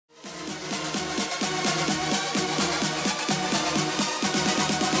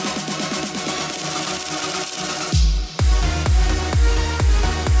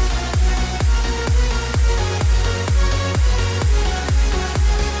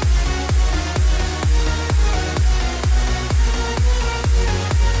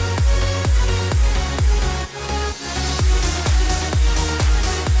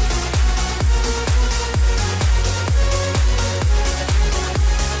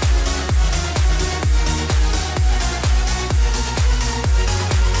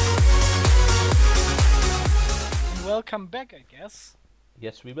welcome back, I guess.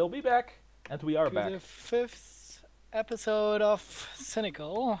 Yes, we will be back, and we are to back. the 5th episode of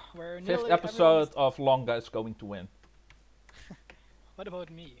Cynical, where Fifth nearly episode everyone of Longa is going to win. What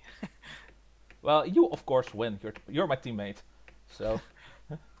about me? Well, you of course win. You're my teammate, so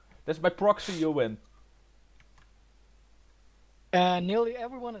that's by proxy you win. Nearly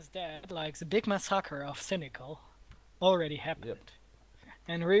everyone is dead, like the big massacre of Cynical already happened. Yep.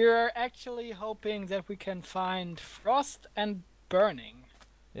 And we are actually hoping that we can find Frost and Burning.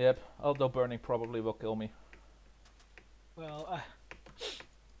 Yep, although burning probably will kill me. Well,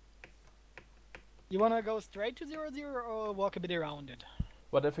 you wanna go straight to 0-0 or walk a bit around it?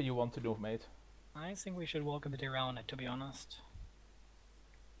 Whatever you want to do, mate. I think we should walk a bit around it, to be honest.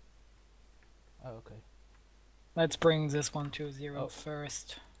 Oh, okay. Let's bring this one to 0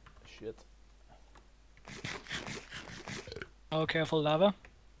 first. Shit. Oh, careful, lava.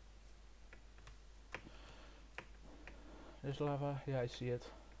 There's lava. Yeah, I see it.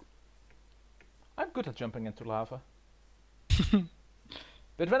 I'm good at jumping into lava.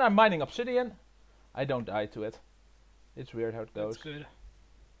 But when I'm mining obsidian, I don't die to it. It's weird how it goes. That's good.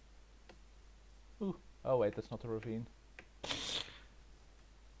 Ooh. Oh wait, that's not a ravine.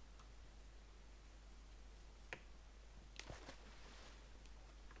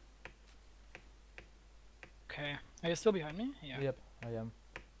 Okay. Are you still behind me? Yeah. Yep, I am.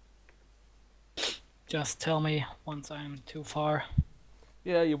 Just tell me once I'm too far.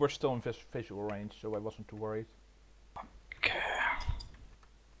 Yeah, you were still in visual range, so I wasn't too worried. Okay.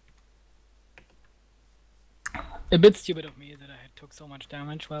 A bit stupid of me that I took so much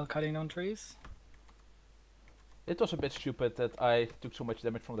damage while cutting down trees. It was a bit stupid that I took so much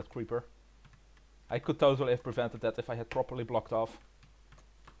damage from that creeper. I could totally have prevented that if I had properly blocked off.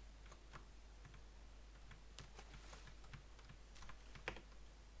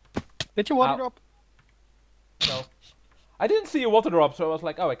 Did you water drop? No. I didn't see a water drop, so I was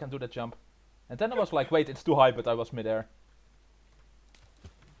like, oh, I can do that jump. And then I was like, wait, it's too high, but I was midair.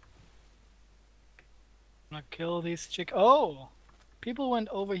 I'm gonna kill these Oh! People went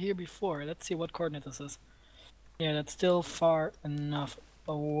over here before. Let's see what coordinate this is. Yeah, that's still far enough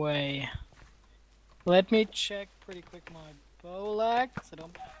away. Let me check pretty quick my bow lag, so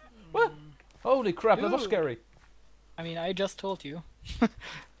don't... What? Holy crap, that was Dude. scary. I mean, I just told you.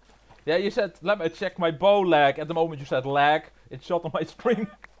 Yeah, you said, let me check my bow lag. At the moment you said lag, it shot on my screen.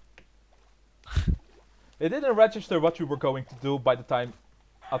 It didn't register what you were going to do by the time,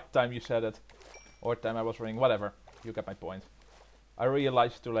 at the time you said it. Or the time I was ringing, whatever. You get my point. I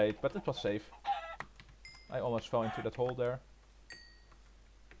realized too late, but it was safe. I almost fell into that hole there.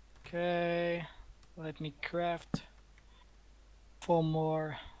 Okay, let me craft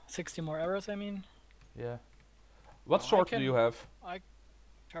 60 more arrows, I mean. Yeah. What Oh, sword do you have?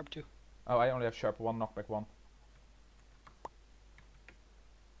 Sharp 2. Oh, I only have sharp 1, knockback 1.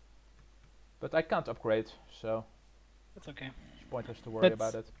 But I can't upgrade, so That's okay. it's pointless to worry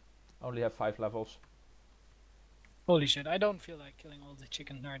about it. Only have 5 levels. Holy shit, I don't feel like killing all the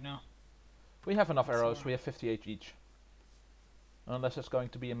chickens right now. We have enough arrows, we have 58 each. Unless it's going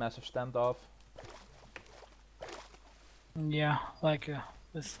to be a massive standoff. Yeah, like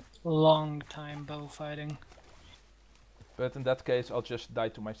this long time bow fighting. But in that case, I'll just die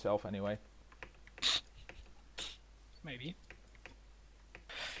to myself anyway. Maybe.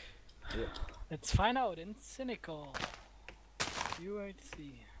 Yeah. Let's find out in Cynical.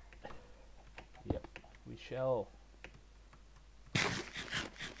 UHC. Yep, we shall.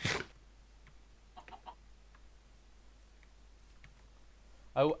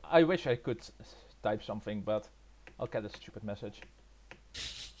 I wish I could type something, but I'll get a stupid message.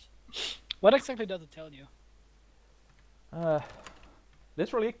 What exactly does it tell you?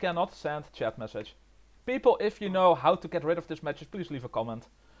 Literally cannot send chat message. People, if you know how to get rid of this message, please leave a comment.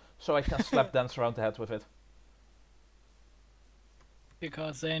 So I can slap dance around the head with it.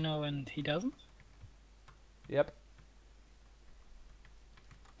 Because they know and he doesn't? Yep.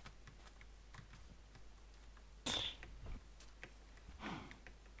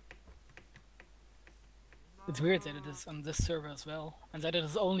 It's weird that it is on this server as well, and that it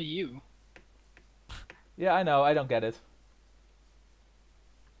is only you. Yeah, I know, I don't get it.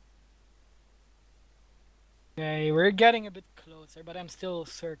 Okay, we're getting a bit closer, but I'm still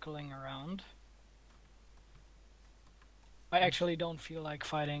circling around. I actually don't feel like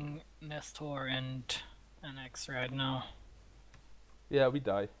fighting Nestor and NX right now. Yeah, we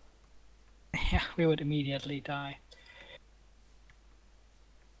die. Yeah, we would immediately die.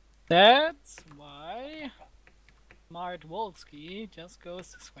 That's why Smart Wolski just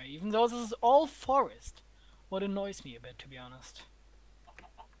goes this way, even though this is all forest. What annoys me a bit, to be honest.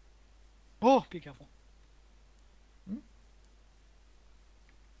 Oh, be careful. Hmm?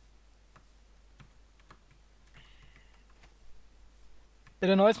 It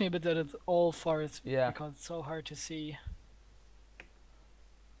annoys me a bit that it's all forest Yeah. because it's so hard to see.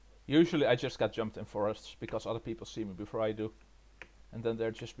 Usually I just get jumped in forests because other people see me before I do. And then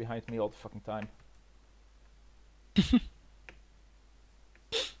they're just behind me all the fucking time.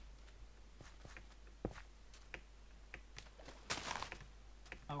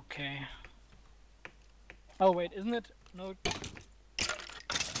 Okay. Oh wait, isn't it? No,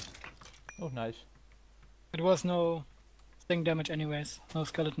 Oh, nice. it was no thing damage anyways. No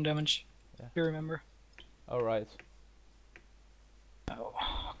skeleton damage. Yeah. You remember? Alright. Oh,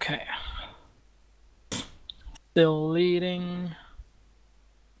 okay. Still leading.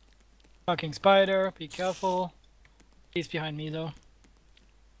 Fucking spider, be careful. He's behind me though.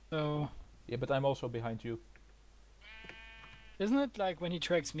 So, Yeah, but I'm also behind you. isn't it like when he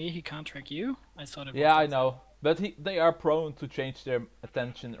tracks me, he can't track you? I thought it was. Yeah, I know. But they are prone to change their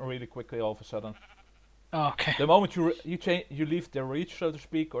attention really quickly all of a sudden. Oh, okay. The moment you leave their reach, so to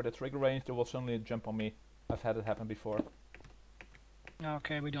speak, or the trigger range, they will suddenly jump on me. I've had it happen before.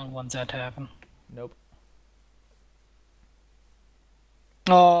 Okay, we don't want that to happen. Nope.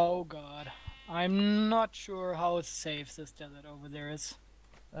 Oh god. I'm not sure how safe this desert over there is.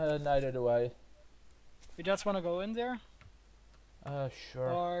 Neither do I. We just want to go in there? Sure.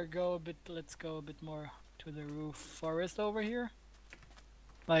 Or go a bit, let's go a bit more to the roof forest over here.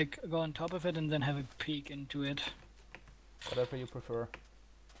 Like, go on top of it and then have a peek into it. Whatever you prefer.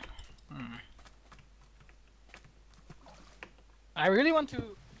 I really want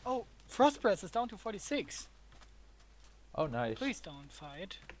to... Oh, Frost Press is down to 46. Oh, nice. Please don't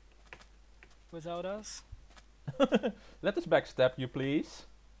fight without us. Let us backstab you, please.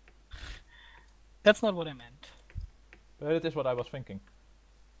 That's not what I meant. But it is what I was thinking.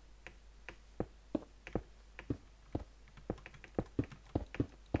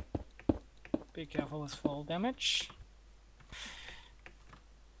 Be careful with fall damage.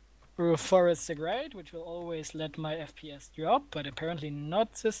 Roof Forest is great, which will always let my FPS drop, but apparently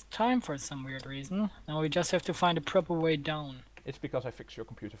not this time for some weird reason. Now we just have to find a proper way down. It's because I fixed your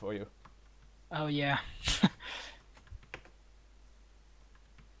computer for you. Oh yeah.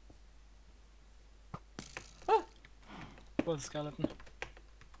 Was a skeleton.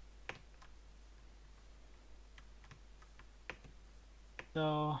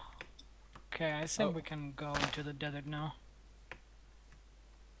 So, okay, I think we can go into the desert now.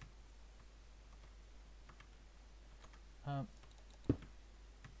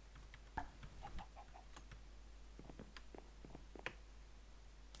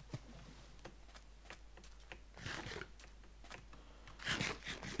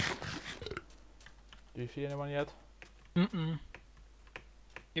 Do you see anyone yet? Mm-mm.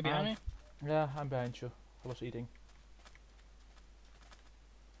 You behind me? Yeah, I'm behind you. I was eating.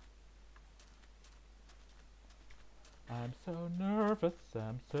 I'm so nervous,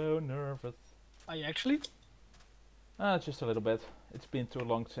 I'm so nervous. Are you actually? Just a little bit. It's been too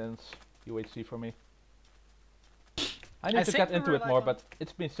long since UHC for me. I need to get into it more, but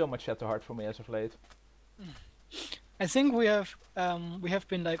it's been so much Shadow Heart for me as of late. I think we have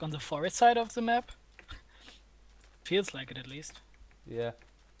been like on the forest side of the map. Feels like it at least. Yeah.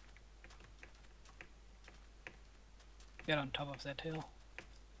 Get on top of that hill.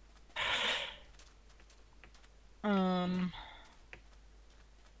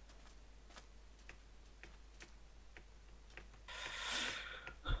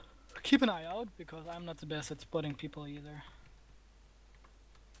 Keep an eye out, because I'm not the best at spotting people either.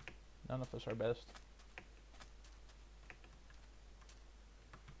 None of us are best.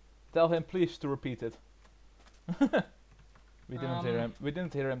 Tell him please to repeat it. We didn't hear him. We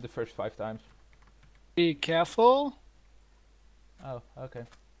didn't hear him the first 5 times. Be careful. Oh, okay.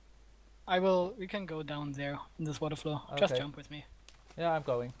 We can go down there in this water flow. Okay. Just jump with me. Yeah, I'm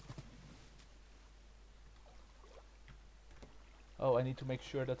going. Oh, I need to make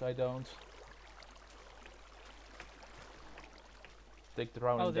sure that I don't take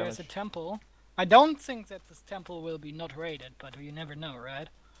drowning damage. Oh, there's a temple. I don't think that this temple will be not raided, but you never know, right?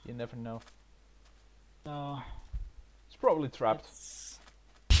 You never know. So It's probably trapped.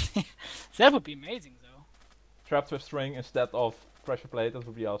 that would be amazing, though. Trapped with string instead of pressure plate. That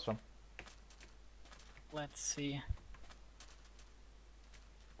would be awesome. Let's see.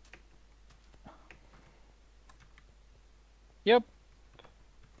 Yep.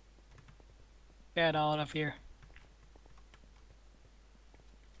 Get out of here.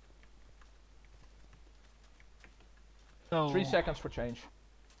 So 3 seconds for change.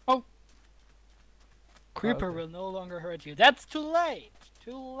 Oh. Creeper Okay. will no longer hurt you. That's too late.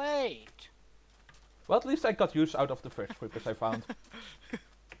 Too late. Well, at least I got use out of the first creepers I found.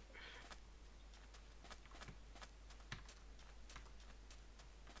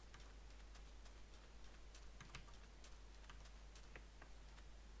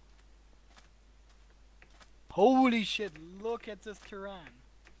 Holy shit, look at this terrain.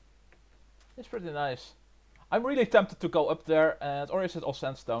 It's pretty nice. I'm really tempted to go up there, or is it all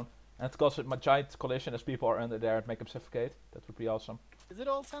sandstone? And cause it my giant collision as people are under there and make them suffocate. That would be awesome. Is it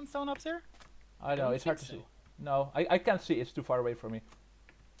all sandstone up there? I know, it's hard to see. No, I can't see, it's too far away from me.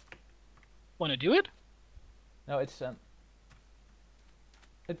 Wanna do it? No, it's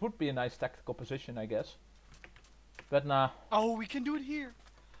it would be a nice tactical position, I guess. But nah. Oh, we can do it here.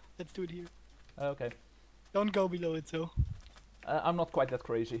 Let's do it here. Okay. Don't go below it, though. I'm not quite that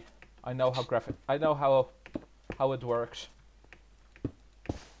crazy. I know how how it works.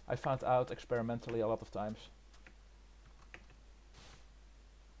 I found out experimentally a lot of times.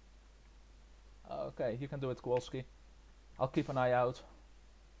 Okay, you can do it, Kowalski. I'll keep an eye out.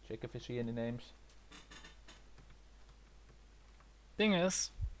 Check if you see any names. Thing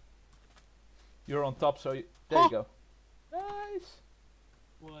is, you're on top, so there you go. Nice.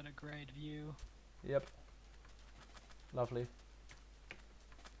 What a great view. Yep. Lovely.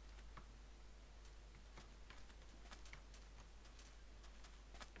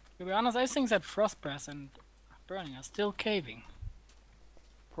 To be honest, I think that Frostpress and Burning are still caving.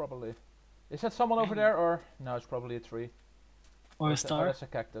 Probably. Is that someone over there, or no? It's probably a tree. Or a star. Oh, that's a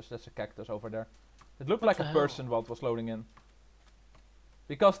cactus. That's a cactus over there. It looked like a person while it was loading in.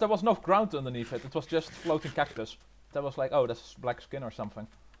 Because there was no ground underneath it. It was just floating cactus. That was like, oh, that's black skin or something.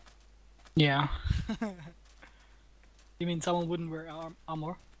 Yeah. You mean someone wouldn't wear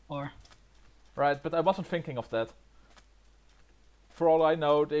armor, or? Right, but I wasn't thinking of that. For all I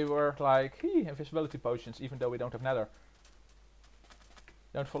know, they were like, invisibility potions, even though we don't have nether.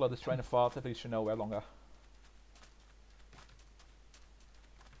 Don't follow this train of thought, at least you know where longer.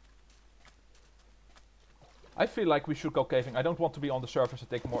 I feel like we should go caving. I don't want to be on the surface and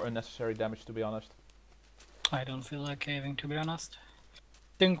take more unnecessary damage, to be honest. I don't feel like caving, to be honest.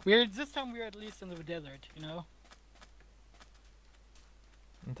 Think this time we're at least in the desert, you know?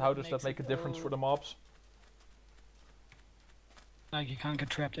 And how does that make a difference for the mobs? Like you can't get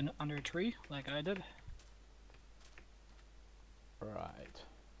trapped under a tree, like I did. Right.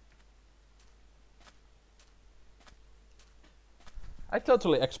 I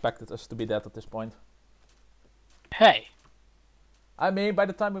totally expected us to be dead at this point. Hey! I mean, by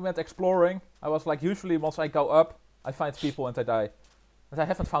the time we went exploring, I was like, usually once I go up, I find people and I die. But I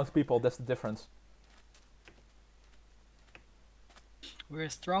haven't found people, that's the difference. We're a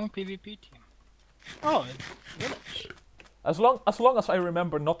strong PvP team. Oh, village. As long as I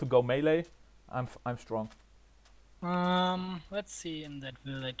remember not to go melee, I'm strong. Let's see in that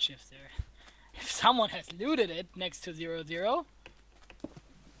village if someone has looted it next to 0-0.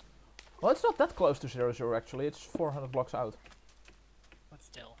 Well, it's not that close to 0-0 actually, it's 400 blocks out. But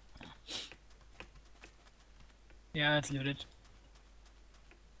still. Yeah, it's looted.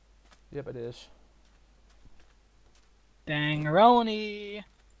 Yep, it is. Dangaroni!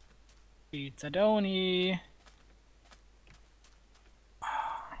 Pizzadoni!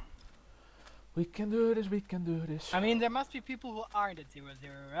 We can do this, we can do this. I mean, there must be people who aren't at 0-0,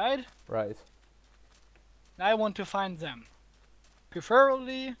 right? Right. I want to find them.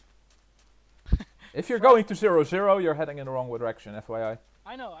 Preferably... If you're going to 0-0, you're heading in the wrong direction, FYI.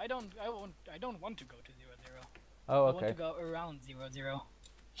 I know, I don't want to go to 0-0. Oh, okay. I want to go around 0-0.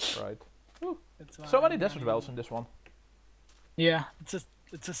 Right. Ooh. That's So many desert wells in this one. Yeah, it's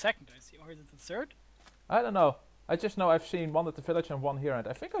a second, I see. Or is it the third? I don't know. I just know I've seen one at the village and one here, and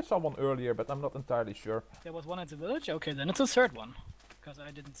I think I saw one earlier, but I'm not entirely sure. There was one at the village? Okay, then it's a third one. Because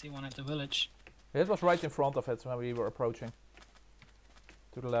I didn't see one at the village. It was right in front of it when we were approaching.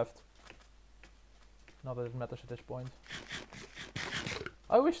 To the left. Not that it matters at this point.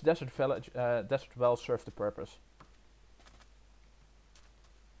 I wish desert wells served the purpose.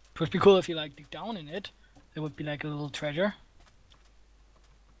 It would be cool if you like dig down in it. There would be like a little treasure.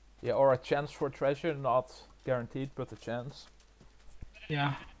 Yeah, or a chance for treasure, not guaranteed, but a chance.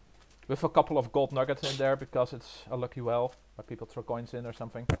 Yeah. With a couple of gold nuggets in there, because it's a lucky well, where people throw coins in or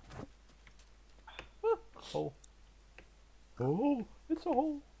something. Ah, hole. Oh, it's a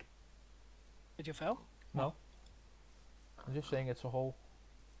hole. Did you fail? No. I'm just saying it's a hole.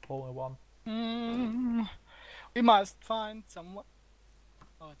 Hole in one. We must find someone.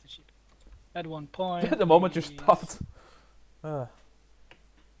 Oh, it's a sheep. At one point. At the moment you stopped.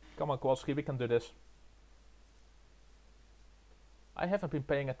 Come on, Kowalski, we can do this. I haven't been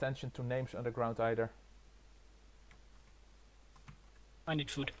paying attention to names underground either. I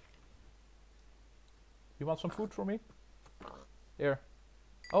need food. You want some food from me? Here.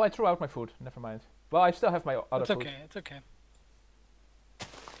 Oh, I threw out my food. Never mind. Well, I still have my other food. It's okay, it's okay.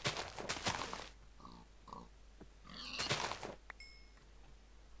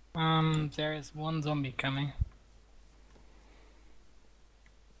 There is one zombie coming.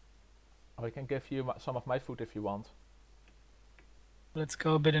 I can give you some of my food if you want. Let's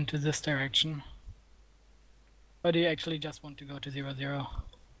go a bit into this direction. Or do you actually just want to go to 0-0?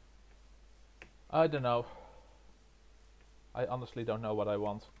 I don't know. I honestly don't know what I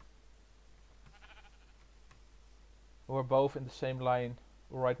want. We're both in the same line.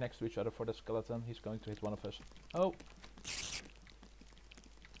 We're right next to each other for the skeleton. He's going to hit one of us. Oh!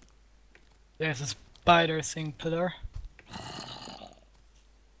 There's a spider thing pillar.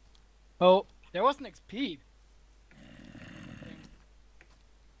 Oh, there was an XP.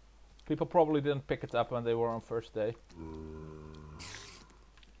 People probably didn't pick it up when they were on first day.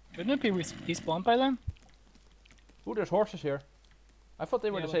 Shouldn't it be respawned by then? Ooh, there's horses here. I thought they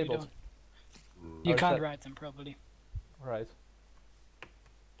were disabled. You can't ride them properly. Right.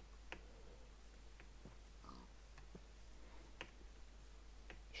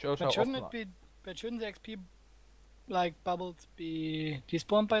 Shows But how shouldn't often it be? But shouldn't the XP like bubbles be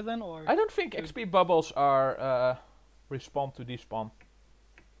despawned by then, or? I don't think XP bubbles are respawn to despawn.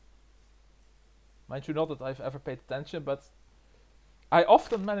 Mind you, not that I've ever paid attention, but I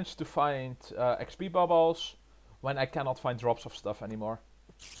often manage to find XP bubbles when I cannot find drops of stuff anymore.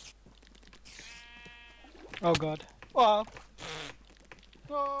 Oh god. Wow.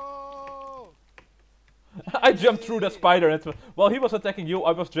 Oh! I jumped through that spider and while he was attacking you,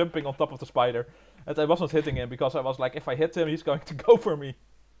 I was jumping on top of the spider. And I wasn't hitting him because I was like, if I hit him, he's going to go for me.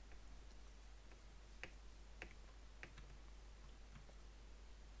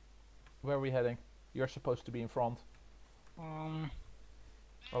 Where are we heading? You're supposed to be in front. Oh,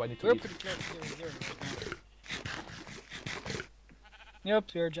 I need to We're eat. pretty close to 0-0 right now. Yep,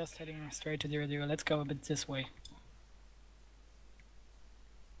 we're just heading straight to 0-0. Let's go a bit this way.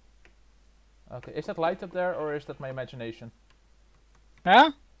 Okay, is that light up there or is that my imagination?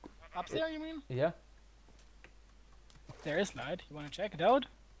 Huh? Up there, you mean? Yeah, There is light. You wanna check it out?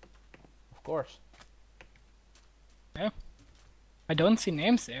 of course. Yeah. I don't see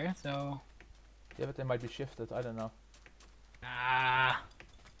names there, so... Yeah, but they might be shifted, I don't know. Nah.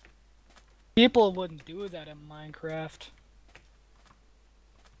 People wouldn't do that in Minecraft.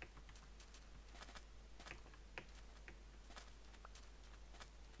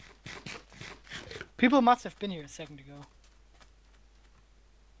 People must have been here a second ago.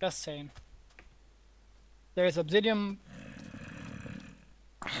 Just saying. There's obsidian.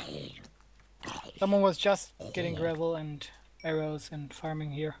 Someone was just getting gravel and arrows and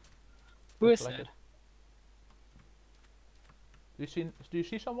farming here. Who is Looks like that? it. Do you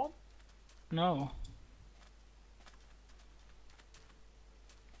see someone? No.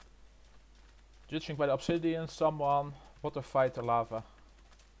 Judging by the obsidian, someone, water, fight, or lava.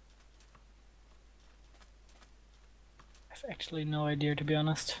 I have actually no idea, to be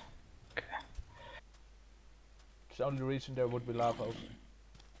honest. Okay. It's the only reason there would be lava.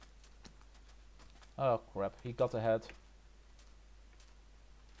 Oh crap, he got ahead.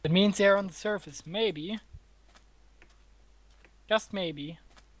 It means they're on the surface, maybe. Just maybe.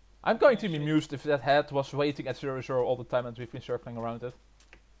 I'm going to be amused if that head was waiting at 0-0 all the time and we've been circling around it.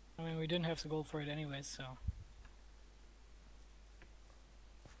 I mean, we didn't have the gold for it anyways, so...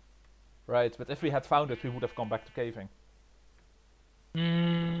 Right, but if we had found it, we would have gone back to caving.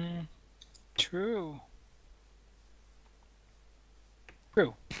 True.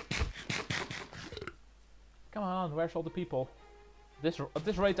 True. Come on, where's all the people? At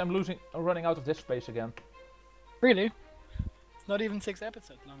this rate, I'm running out of this space again. Really? It's not even 6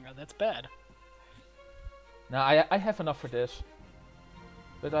 episodes longer, that's bad. Now, I have enough for this.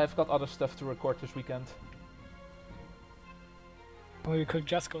 But I've got other stuff to record this weekend. Or we could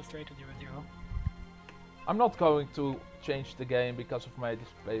just go straight to 0-0. I'm not going to change the game because of my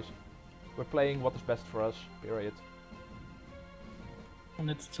space. We're playing what is best for us, period. And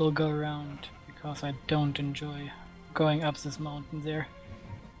let's still go around, because I don't enjoy going up this mountain there.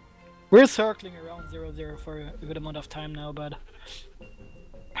 We're circling around 0-0 for a good amount of time now, but...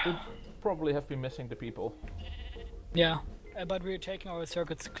 We probably have been missing the people. Yeah, but we're taking our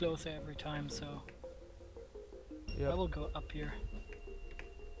circuits closer every time, so... Yep. I will go up here.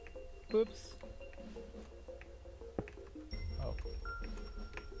 Oops. Oh.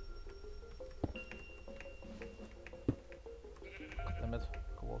 Damn it,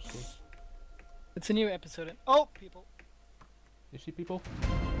 Kowalski. It's a new episode and... Oh, people! You see people?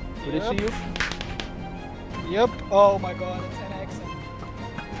 Do they see you? Yep. Oh my god, it's an accent.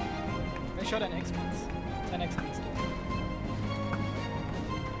 I shot an X once. 10x instead.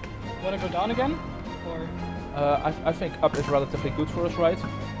 Wanna go down again? Or... I think up is relatively good for us, right?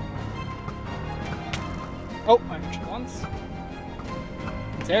 Oh, I reached once.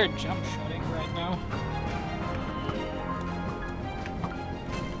 They're jump shooting right now.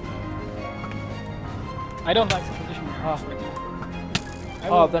 I don't like the position we're in right now.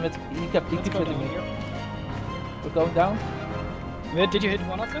 Oh, damn it. He keeps hitting me. Here. We're going down? Wait, did you hit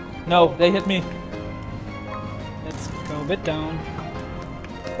one of them? No, they hit me. Let's go a bit down.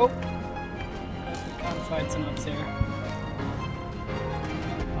 Oh! Guess we can't fight some up there.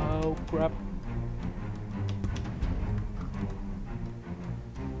 Oh, crap.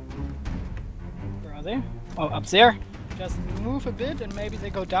 Where are they? Oh, up there. Just move a bit and maybe they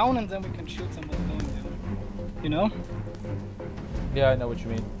go down and then we can shoot them while going down. You know? Yeah, I know what you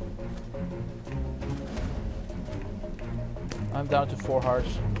mean. I'm down to 4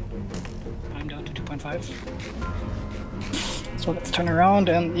 hearts. I'm down to 2.5. So let's turn around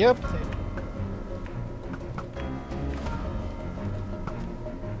and yep.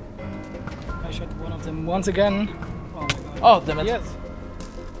 I shot one of them once again. Oh my god. Oh, damn it. Yes.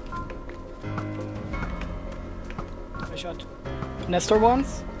 I shot Nestor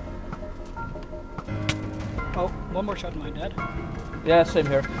once. Oh, one more shot and I'm dead. Yeah, same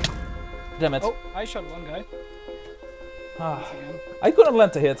here. Damn it. Oh, I shot one guy. Ah, Once again. I couldn't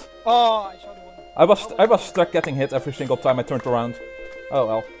land a hit. Oh, I shot one. I was stuck getting hit every single time I turned around. Oh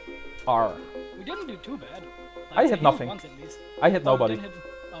well. R. We didn't do too bad. I hit nothing. Once at least. I hit nobody.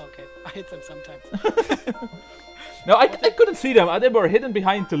 Oh, okay. I hit them sometimes. No, I couldn't see them. They were hidden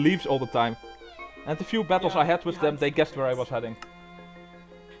behind the leaves all the time. And the few battles I had with them, they guessed where I was heading.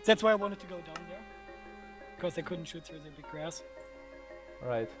 That's why I wanted to go down there. Because they couldn't shoot through the big grass.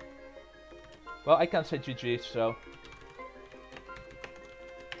 Right. Well, I can't say GG, so...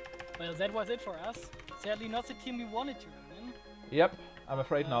 Well, that was it for us. Sadly not the team we wanted to win. Yep, I'm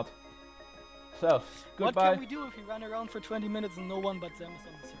afraid not. So, goodbye. What can we do if we run around for 20 minutes and no one but them is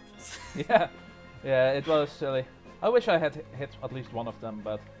on the surface? Yeah, it was silly. I wish I had hit at least one of them,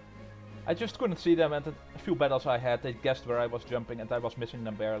 but... I just couldn't see them, and a few battles I had, they guessed where I was jumping and I was missing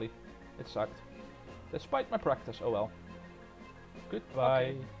them barely. It sucked. Despite my practice, oh well. Goodbye.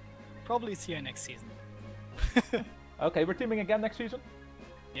 Okay. Probably see you next season. Okay, we're teaming again next season?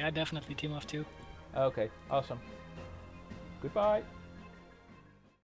 Yeah, definitely team of 2. Okay, awesome. Goodbye.